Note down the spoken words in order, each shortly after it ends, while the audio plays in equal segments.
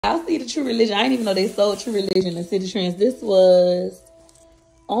I'll see the True Religion. I didn't even know they sold True Religion and City Trends. This was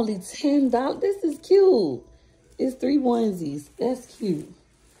only $10. This is cute. It's 3 onesies. That's cute.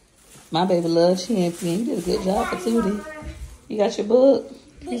 My baby loves Champion. You did a good job for Tootie. You got your book?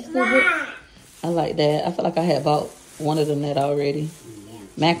 I like that. I feel like I had bought one of them that already.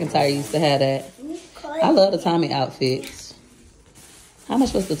 McIntyre used to have that. I love the Tommy outfits. How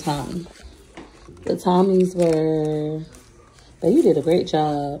much was the Tommy? The Tommies were... But you did a great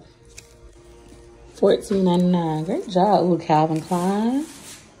job. $14.99. Great job. Ooh, Calvin Klein.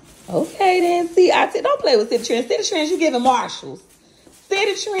 Okay, then. See, don't play with City Trends. City Trends, you giving Marshalls.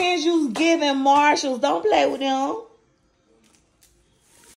 City Trends, you giving Marshalls. Don't play with them.